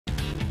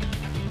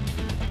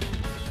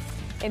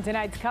In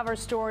tonight's cover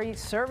story,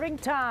 serving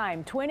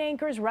time. Twin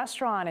Anchors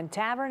Restaurant and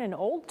Tavern in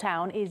Old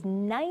Town is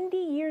 90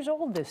 years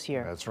old this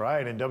year. That's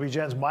right. And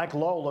WGN's Mike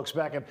Lowe looks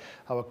back at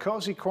how a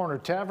Cozy Corner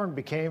Tavern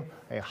became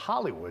a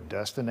Hollywood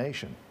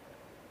destination.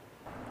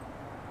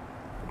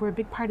 We're a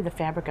big part of the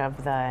fabric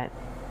of the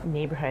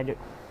neighborhood.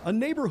 A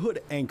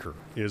neighborhood anchor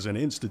is an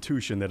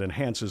institution that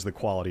enhances the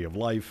quality of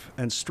life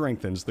and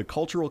strengthens the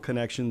cultural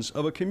connections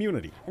of a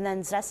community. And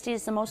then Zesty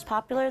is the most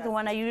popular, the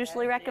one I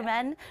usually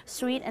recommend.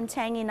 Sweet and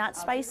tangy, not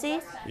spicy.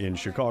 In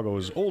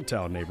Chicago's Old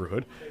Town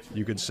neighborhood,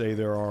 you could say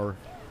there are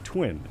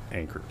twin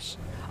anchors.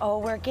 Oh,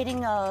 we're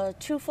getting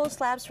 2 full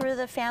slabs for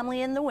the family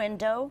in the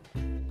window.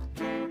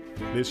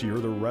 This year,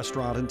 the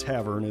restaurant and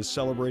tavern is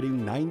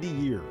celebrating 90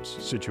 years,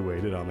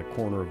 situated on the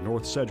corner of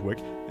North Sedgwick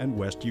and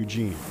West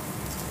Eugenie,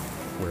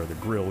 where the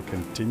grill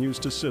continues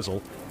to sizzle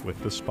with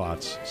the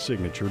spot's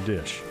signature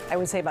dish. I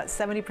would say about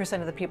 70%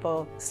 of the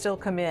people still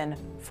come in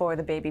for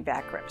the baby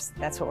back ribs.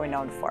 That's what we're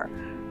known for.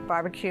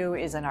 Barbecue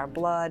is in our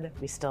blood.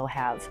 We still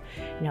have,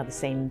 the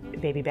same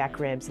baby back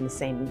ribs and the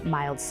same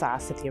mild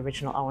sauce that the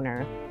original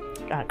owner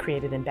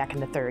created back in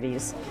the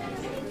 30s.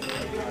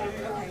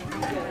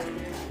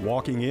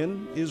 Walking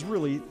in is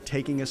really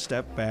taking a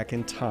step back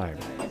in time.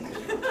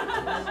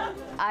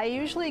 I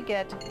usually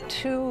get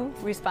 2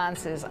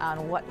 responses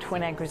on what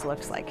Twin Anchors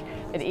looks like.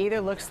 It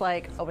either looks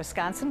like a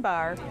Wisconsin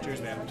bar,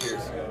 cheers, ma'am.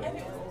 Cheers.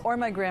 Or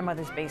my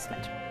grandmother's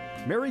basement.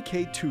 Mary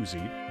Kay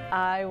Tuzzi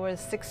I was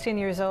 16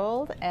 years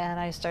old and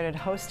I started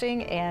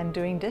hosting and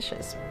doing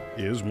dishes.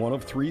 Is one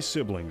of 3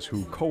 siblings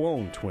who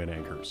co-own Twin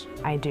Anchors.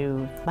 I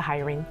do the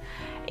hiring,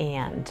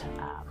 and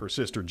her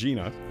sister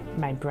Gina.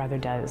 My brother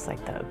does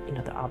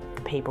all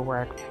the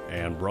paperwork.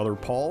 And brother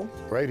Paul.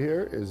 Right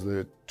here is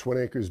the Twin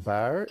Anchors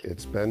Bar.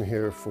 It's been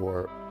here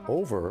for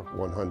over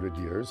 100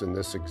 years in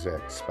this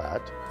exact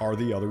spot. Are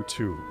the other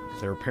 2.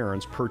 Their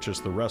parents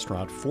purchased the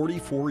restaurant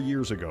 44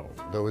 years ago.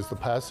 There was the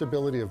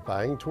possibility of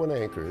buying Twin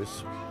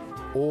Anchors,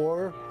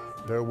 or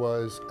there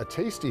was a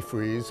Tasty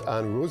Freeze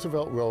on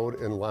Roosevelt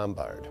Road in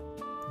Lombard.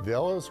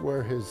 Those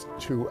were his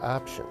 2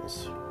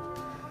 options.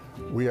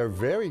 We are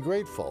very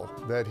grateful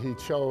that he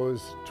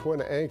chose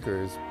Twin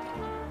Anchors.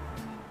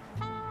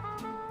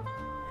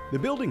 The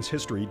building's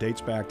history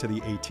dates back to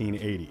the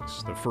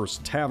 1880s. The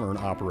first tavern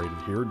operated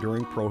here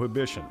during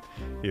Prohibition.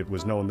 It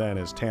was known then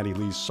as Tandy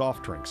Lee's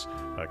Soft Drinks,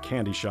 a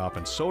candy shop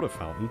and soda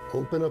fountain.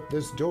 Open up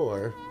this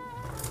door.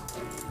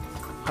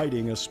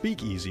 Hiding a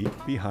speakeasy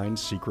behind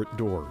secret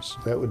doors.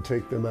 That would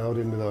take them out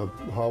into the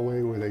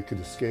hallway where they could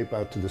escape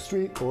out to the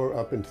street or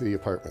up into the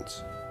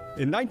apartments.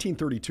 In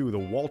 1932, the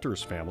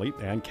Walters family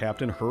and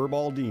Captain Herb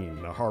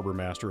Aldine, the harbor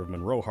master of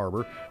Monroe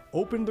Harbor,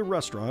 opened the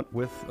restaurant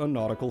with a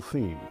nautical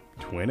theme,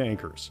 Twin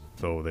Anchors.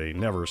 Though they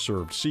never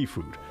served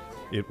seafood,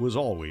 it was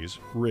always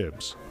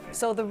ribs.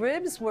 So the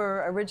ribs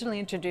were originally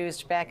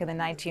introduced back in the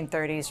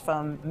 1930s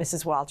from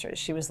Mrs. Walters.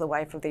 She was the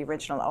wife of the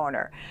original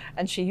owner.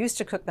 And she used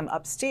to cook them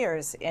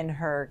upstairs in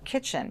her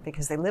kitchen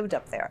because they lived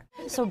up there.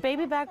 So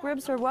baby back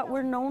ribs are what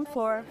we're known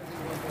for.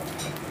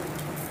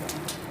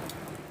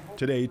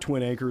 Today,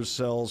 Twin Anchors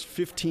sells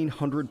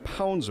 1,500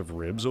 pounds of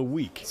ribs a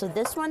week. So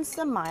this one's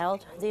the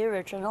mild, the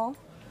original.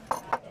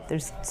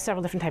 There's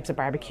several different types of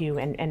barbecue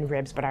and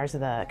ribs, but ours are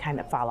the kind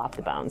that fall off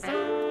the bones.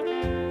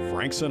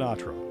 Frank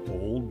Sinatra,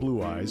 Old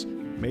Blue Eyes,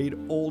 made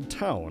Old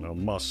Town a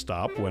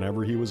must-stop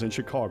whenever he was in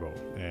Chicago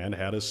and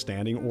had a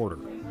standing order.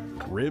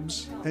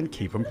 Ribs and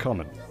keep 'em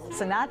coming.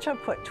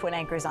 Sinatra put Twin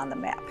Anchors on the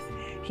map.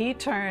 He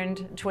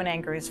turned Twin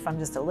Anchors from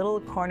just a little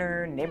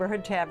corner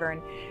neighborhood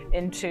tavern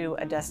into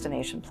a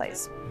destination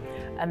place.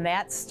 And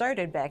that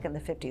started back in the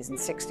 50s and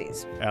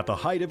 60s. At the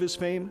height of his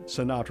fame,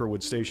 Sinatra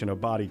would station a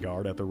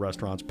bodyguard at the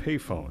restaurant's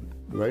payphone.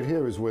 Right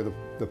here is where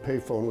the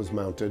payphone was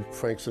mounted.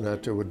 Frank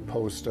Sinatra would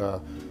post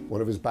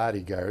one of his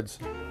bodyguards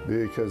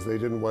because they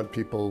didn't want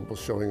people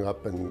showing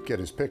up and get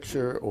his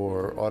picture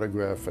or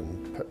autograph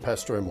and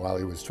pester him while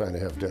he was trying to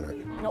have dinner.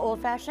 An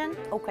old-fashioned?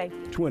 Okay.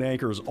 Twin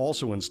Anchors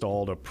also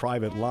installed a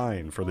private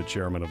line for the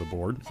chairman of the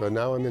board. So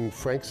now I'm in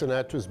Frank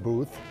Sinatra's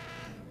booth.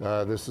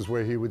 This is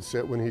where he would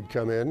sit when he'd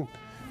come in.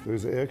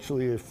 There's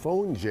actually a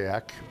phone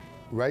jack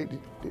right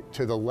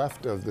to the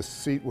left of the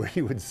seat where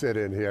he would sit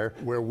in here,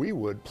 where we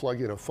would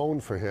plug in a phone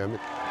for him.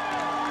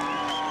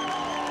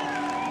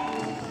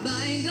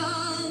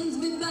 Bygones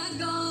be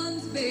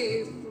bygones,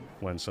 babe.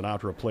 When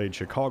Sinatra played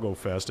Chicago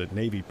Fest at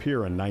Navy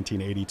Pier in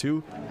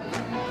 1982,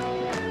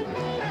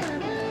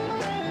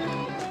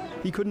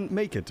 he couldn't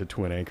make it to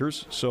Twin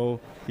Anchors,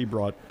 so he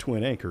brought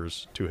Twin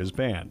Anchors to his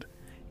band.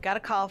 Got a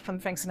call from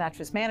Frank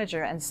Sinatra's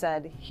manager and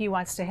said he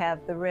wants to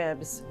have the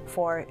ribs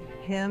for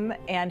him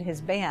and his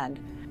band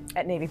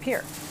at Navy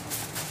Pier.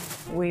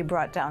 We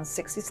brought down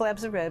 60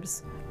 slabs of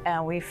ribs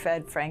and we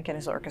fed Frank and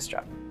his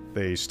orchestra.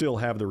 They still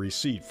have the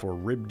receipt for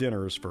rib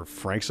dinners for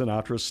Frank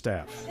Sinatra's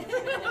staff.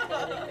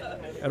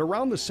 At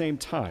around the same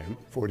time,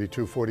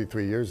 42,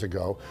 43 years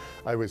ago,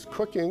 I was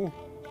cooking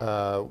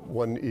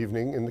one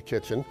evening in the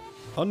kitchen.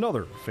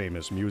 Another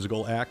famous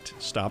musical act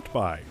stopped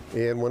by.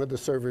 And one of the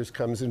servers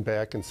comes in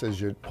back and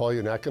says, Paul,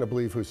 you're not going to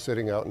believe who's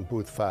sitting out in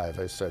booth 5.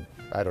 I said,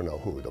 I don't know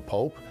who, the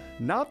Pope?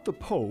 Not the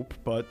Pope,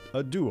 but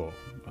a duo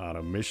on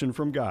a mission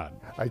from God.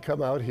 I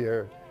come out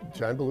here,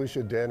 John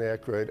Belushi, Dan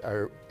Aykroyd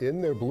are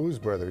in their Blues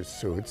Brothers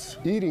suits,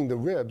 eating the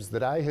ribs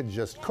that I had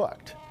just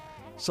cooked.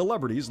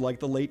 Celebrities like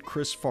the late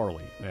Chris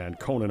Farley and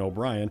Conan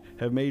O'Brien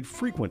have made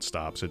frequent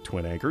stops at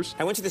Twin Anchors.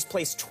 I went to this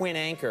place, Twin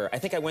Anchor. I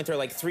think I went there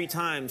like 3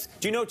 times.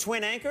 Do you know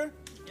Twin Anchor?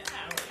 Yeah.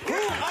 Who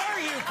are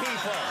you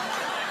people?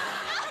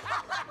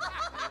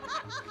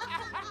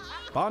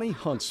 Bonnie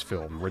Hunt's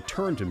film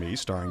Return to Me,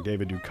 starring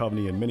David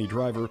Duchovny and Minnie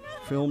Driver,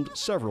 filmed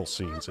several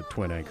scenes at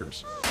Twin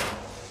Anchors.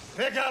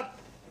 Pick up!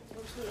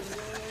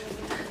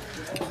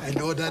 I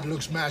know that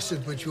looks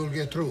massive, but you'll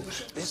get through.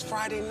 It's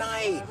Friday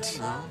night.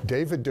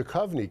 David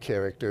Duchovny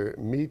character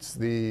meets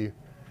the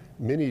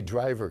Minnie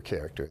Driver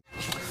character.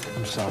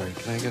 I'm sorry,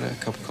 can I get a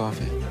cup of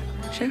coffee?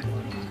 Sure.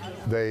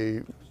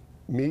 They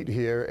meet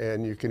here,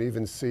 and you can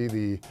even see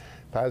the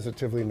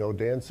Positively No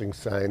Dancing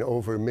sign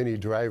over Minnie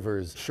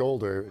Driver's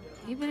shoulder.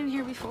 You been in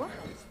here before?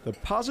 The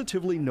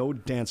Positively No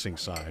Dancing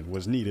sign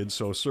was needed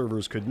so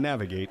servers could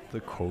navigate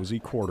the cozy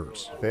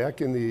quarters. Back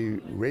in the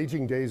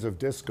raging days of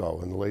disco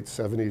in the late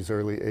 70s,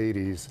 early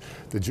 80s,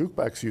 the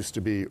jukebox used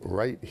to be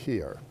right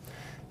here.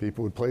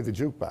 People would play the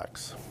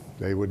jukebox.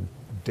 They would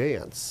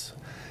dance,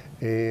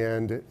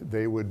 and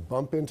they would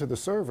bump into the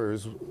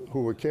servers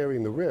who were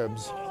carrying the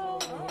ribs.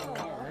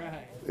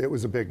 It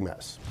was a big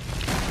mess.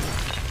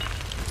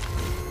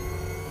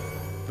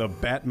 The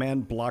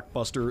Batman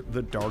blockbuster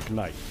The Dark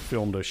Knight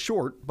filmed a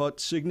short but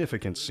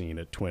significant scene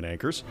at Twin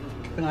Anchors.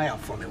 Keep an eye out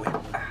for me, will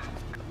you?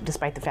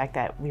 Despite the fact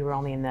that we were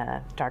only in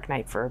the Dark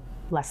Knight for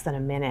less than a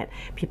minute,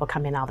 people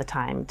come in all the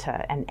time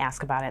and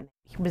ask about it.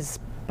 He was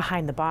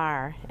behind the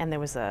bar, and there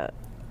was a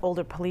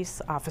older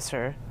police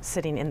officer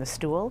sitting in the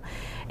stool,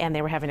 and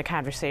they were having a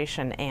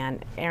conversation,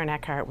 and Aaron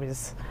Eckhart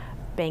was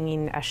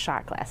banging a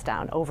shot glass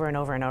down over and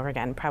over and over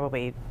again,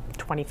 probably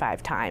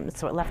 25 times.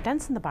 So it left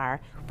dents in the bar.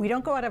 We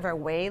don't go out of our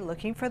way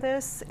looking for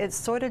this. It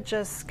sort of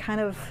just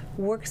kind of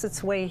works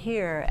its way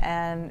here,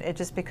 and it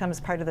just becomes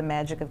part of the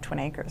magic of Twin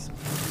Anchors.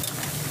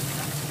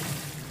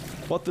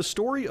 But the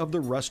story of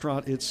the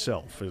restaurant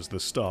itself is the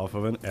stuff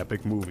of an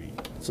epic movie.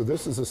 So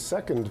this is a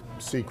second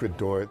secret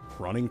door.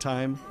 Running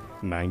time,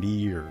 90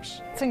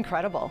 years. It's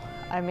incredible.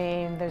 I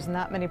mean, there's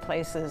not many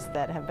places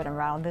that have been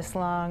around this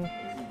long.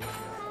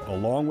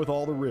 Along with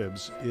all the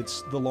ribs,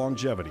 it's the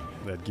longevity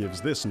that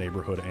gives this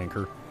neighborhood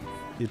anchor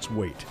its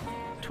weight.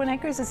 Twin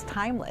Anchors is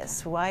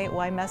timeless.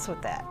 Why mess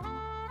with that?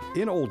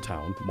 In Old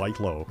Town, Mike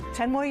Lowe,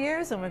 10 more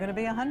years and we're going to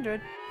be 100.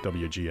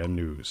 WGN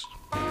News.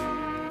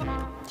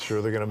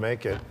 Sure they're going to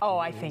make it. Oh,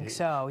 I think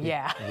so,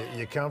 yeah.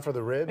 You come for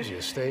the ribs,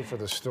 you stay for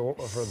the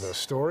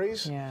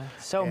stories. Yeah,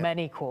 so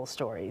many cool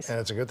stories. And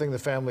it's a good thing the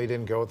family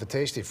didn't go with the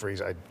Tasty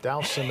Freeze. I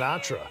doubt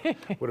Sinatra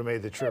would have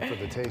made the trip for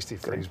the Tasty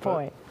Freeze. Good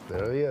point. But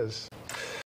there he is.